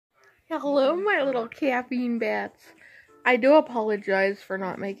Hello, my little caffeine bats. I do apologize for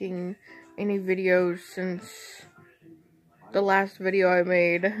not making any videos since the last video I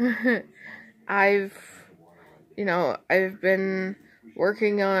made. I've been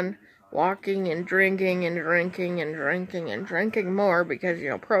working on walking and drinking and drinking and drinking and drinking more because,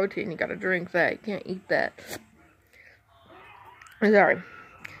 protein, you gotta drink that. You can't eat that. Sorry.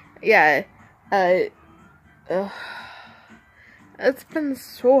 Yeah, it's been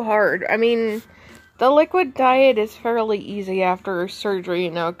so hard. I mean, the liquid diet is fairly easy after surgery,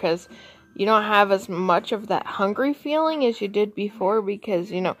 because you don't have as much of that hungry feeling as you did before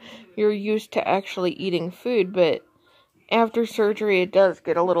because, you're used to actually eating food. But after surgery, it does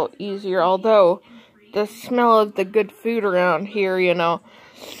get a little easier, although the smell of the good food around here,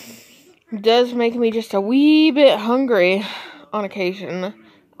 does make me just a wee bit hungry on occasion.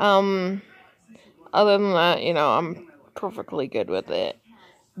 Other than that, I'm perfectly good with it.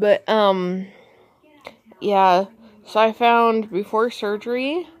 But, yeah, so I found before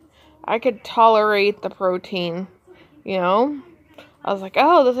surgery, I could tolerate the protein, I was like,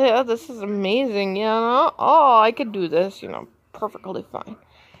 oh, this is amazing, I could do this, perfectly fine.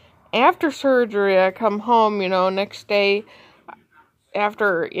 After surgery, I come home, next day,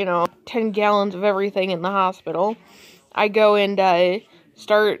 after, 10 gallons of everything in the hospital, I go and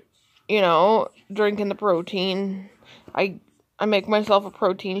start, drinking the protein. I make myself a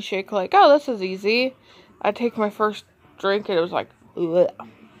protein shake, like, oh, this is easy. I take my first drink, and it was like, ugh,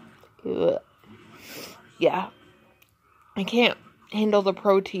 ugh. Yeah. I can't handle the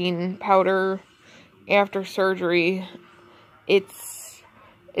protein powder after surgery. It's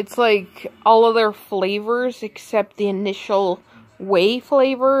like all other flavors except the initial whey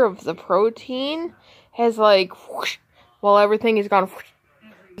flavor of the protein has like, whoosh, while everything is gone, whoosh,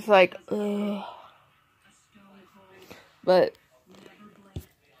 it's like, ugh. But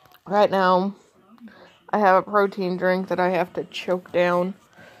right now, I have a protein drink that I have to choke down.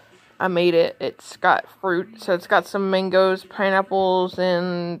 I made it. It's got fruit, so it's got some mangoes, pineapples,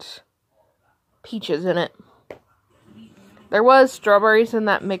 and peaches in it. There was strawberries in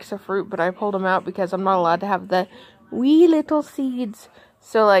that mix of fruit, but I pulled them out because I'm not allowed to have the wee little seeds.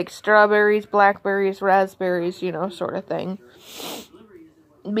 So, like, strawberries, blackberries, raspberries, sort of thing.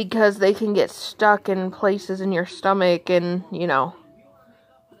 Because they can get stuck in places in your stomach, and, we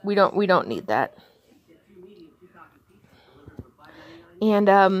don't need that.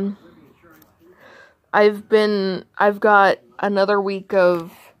 And, I've got another week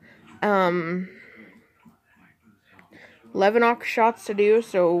of, Levinox shots to do,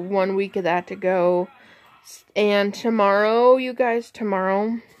 so 1 week of that to go. And tomorrow, you guys,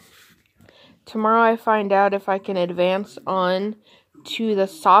 tomorrow I find out if I can advance on to the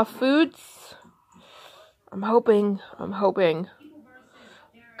soft foods. I'm hoping,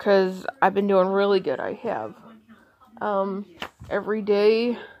 because I've been doing really good, I have. Every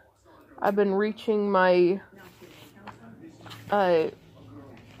day, I've been reaching my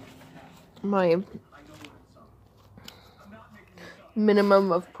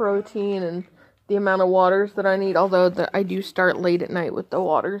minimum of protein and the amount of waters that I need, although I do start late at night with the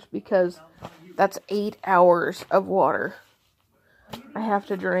waters, because that's 8 hours of water I have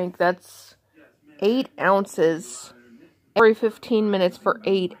to drink. That's 8 ounces every 15 minutes for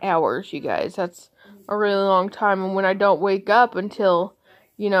 8 hours, you guys. That's a really long time, and when I don't wake up until,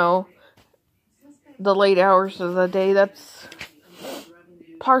 the late hours of the day, that's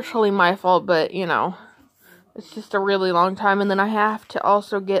partially my fault, but, it's just a really long time, and then I have to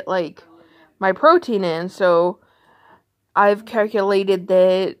also get, like, my protein in, so I've calculated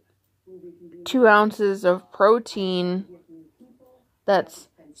that 2 ounces of protein, that's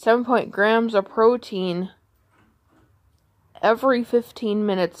 7 grams of protein every 15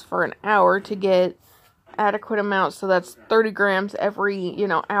 minutes for an hour to get adequate amount, so that's 30 grams every,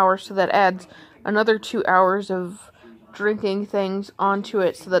 hour, so that adds another 2 hours of drinking things onto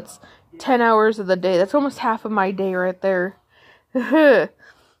it, so that's 10 hours of the day. That's almost half of my day right there.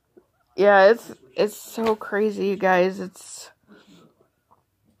 Yeah, it's so crazy, you guys.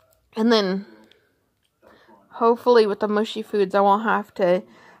 And then hopefully with the mushy foods, I won't have to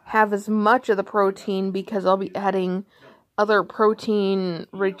have as much of the protein because I'll be adding other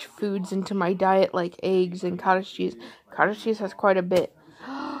protein-rich foods into my diet, like eggs and cottage cheese. Cottage cheese has quite a bit.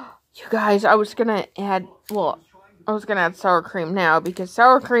 You guys, I was gonna add sour cream now, because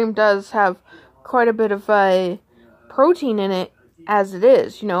sour cream does have quite a bit of protein in it as it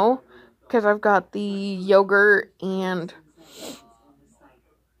is, because I've got the yogurt and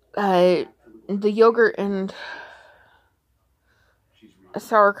a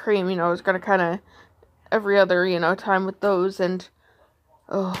sour cream, I was gonna kind of every other, time with those, and,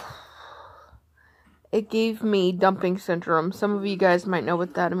 oh, it gave me dumping syndrome. Some of you guys might know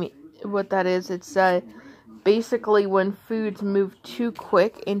what that is. It's basically when foods move too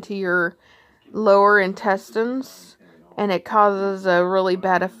quick into your lower intestines, and it causes a really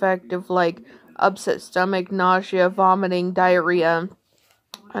bad effect of like upset stomach, nausea, vomiting, diarrhea.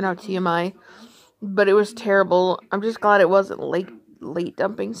 I know, TMI, but it was terrible. I'm just glad it wasn't late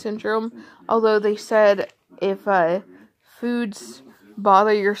dumping syndrome. Although they said if foods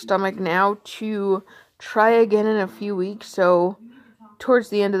bother your stomach now, to try again in a few weeks. So towards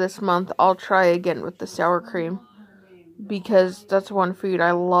the end of this month, I'll try again with the sour cream, because that's one food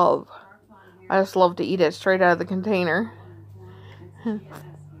I love. I just love to eat it straight out of the container.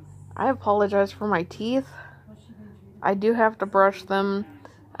 I apologize for my teeth. I do have to brush them.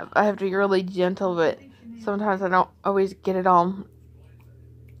 I have to be really gentle, but sometimes I don't always get it all.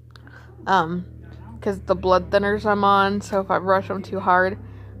 Because the blood thinners I'm on, so if I brush them too hard,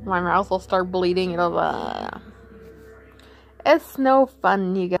 my mouth will start bleeding. It's no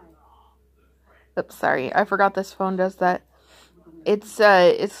fun, you guys. Oops, sorry. I forgot this phone does that. It's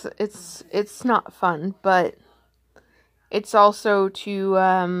not fun, but it's also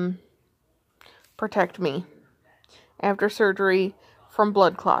to, protect me after surgery from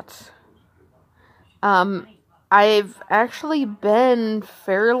blood clots. I've actually been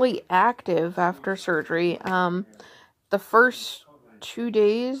fairly active after surgery. The first 2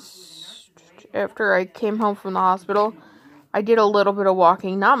 days after I came home from the hospital, I did a little bit of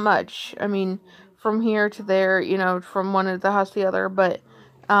walking, not much. I mean, from here to there, you know, from one end of the house to the other, but,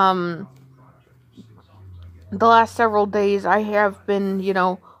 the last several days I have been, you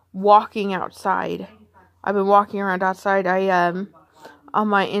know, walking outside. I've been walking around outside. On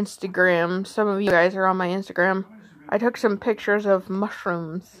my Instagram, some of you guys are on my Instagram, I took some pictures of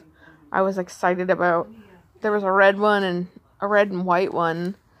mushrooms I was excited about. There was a red one and a red and white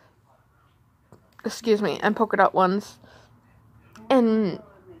one. Excuse me, and polka dot ones. And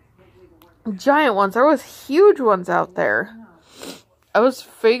giant ones. There was huge ones out there. I was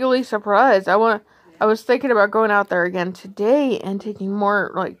vaguely surprised. I was thinking about going out there again today and taking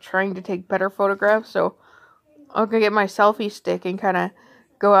more, like, trying to take better photographs, so I'm gonna get my selfie stick and kind of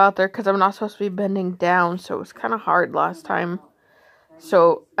go out there, because I'm not supposed to be bending down, so it was kind of hard last time.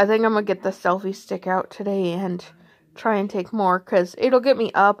 So I think I'm gonna get the selfie stick out today and try and take more, because it'll get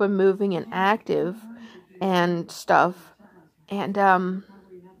me up and moving and active and stuff. And,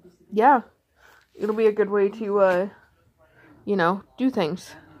 yeah, it'll be a good way to, you know, do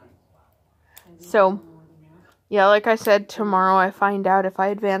things. So, yeah, like I said, tomorrow I find out if I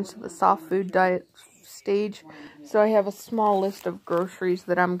advance to the soft food diet stage. So I have a small list of groceries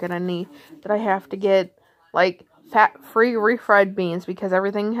that I'm gonna need, that I have to get, like fat-free refried beans, because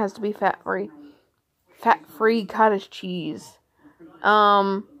everything has to be fat-free. Fat-free cottage cheese.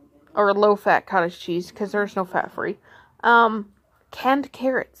 Or low-fat cottage cheese, because there's no fat-free. Canned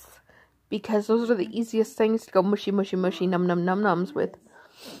carrots, because those are the easiest things to go mushy, mushy, mushy, num, num, num, nums with.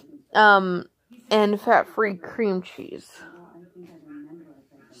 And fat-free cream cheese.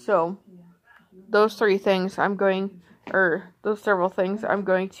 So those several things I'm going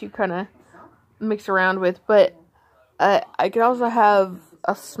to kind of mix around with, but I could also have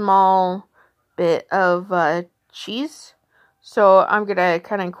a small bit of cheese, so I'm gonna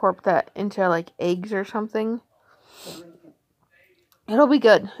kind of incorporate that into like eggs or something. It'll be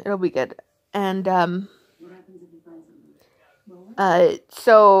good. And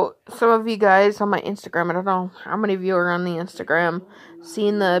so some of you guys on my Instagram, I don't know how many of you are on the Instagram,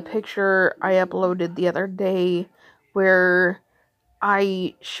 seen the picture I uploaded the other day where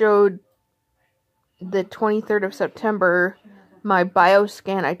I showed the 23rd of September my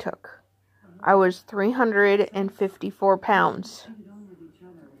bioscan I took. I was 354 pounds.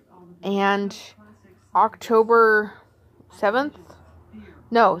 And October 7th?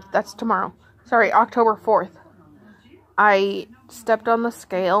 No, that's tomorrow. Sorry, October 4th. I stepped on the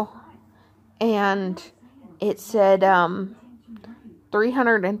scale and it said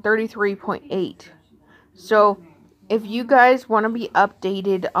 333.8. So if you guys want to be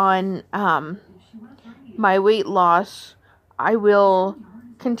updated on my weight loss, I will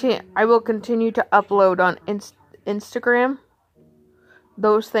continue to upload on Instagram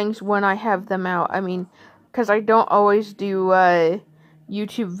those things when I have them out. I mean, because I don't always do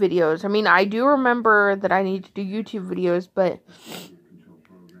YouTube videos. I mean, I do remember that I need to do YouTube videos, but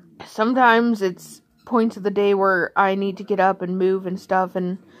sometimes it's points of the day where I need to get up and move and stuff,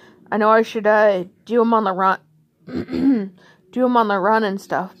 and I know I should do them on the run, and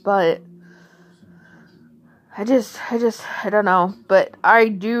stuff, but I don't know, but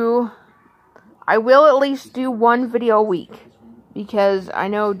I will at least do one video a week, because I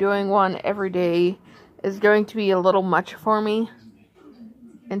know doing one every day is going to be a little much for me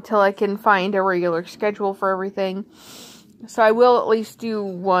until I can find a regular schedule for everything. So I will at least do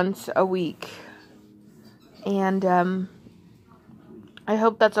once a week. And I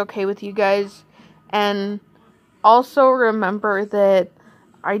hope that's okay with you guys. And also remember that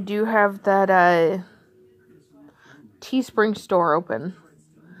I do have that Teespring store open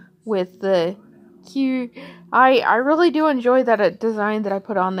with the cute. I really do enjoy that design that I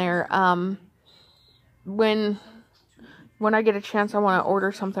put on there. When I get a chance, I want to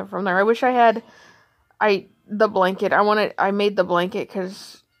order something from there. I wish I had the blanket. I made the blanket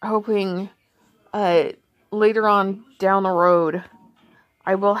because hoping later on down the road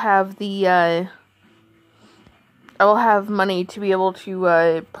I will have money to be able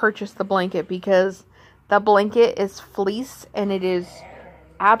to purchase the blanket, because that blanket is fleece and it is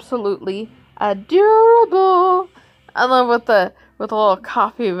absolutely adorable. I love with the little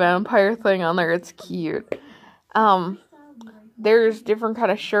coffee vampire thing on there. It's cute. There's different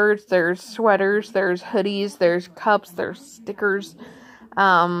kind of shirts, there's sweaters, there's hoodies, there's cups, there's stickers.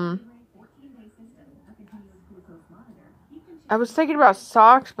 I was thinking about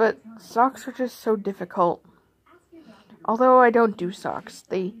socks, but socks are just so difficult. Although I don't do socks.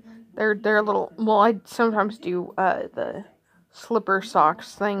 They're a little, well, I sometimes do the slipper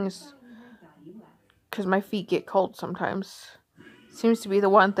socks things because my feet get cold sometimes. Seems to be the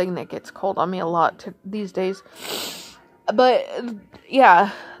one thing that gets cold on me a lot these days. But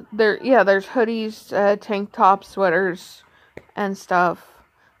yeah, there's hoodies, tank tops, sweaters, and stuff.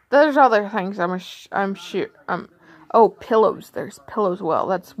 There's other things oh, pillows. There's pillows. Well,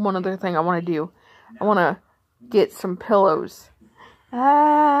 that's one other thing I want to do. I want to get some pillows.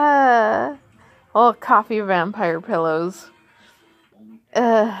 Oh, coffee vampire pillows.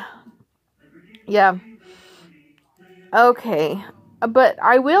 Yeah. Okay. But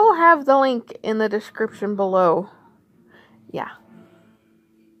I will have the link in the description below. Yeah.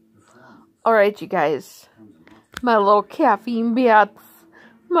 Alright, you guys. My little caffeine bats.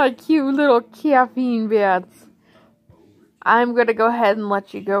 My cute little caffeine bats. I'm gonna go ahead and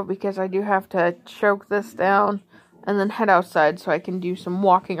let you go because I do have to choke this down and then head outside so I can do some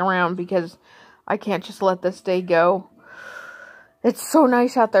walking around, because I can't just let this day go. It's so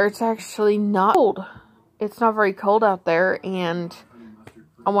nice out there. It's actually not cold. It's not very cold out there, and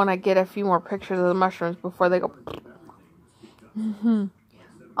I want to get a few more pictures of the mushrooms before they go.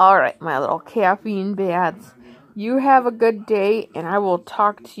 Alright, my little caffeine bats. You have a good day, and I will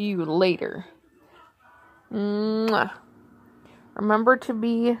talk to you later. Mwah. Remember to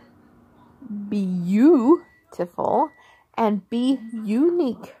be beautiful and be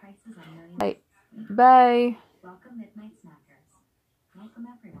unique. Bye.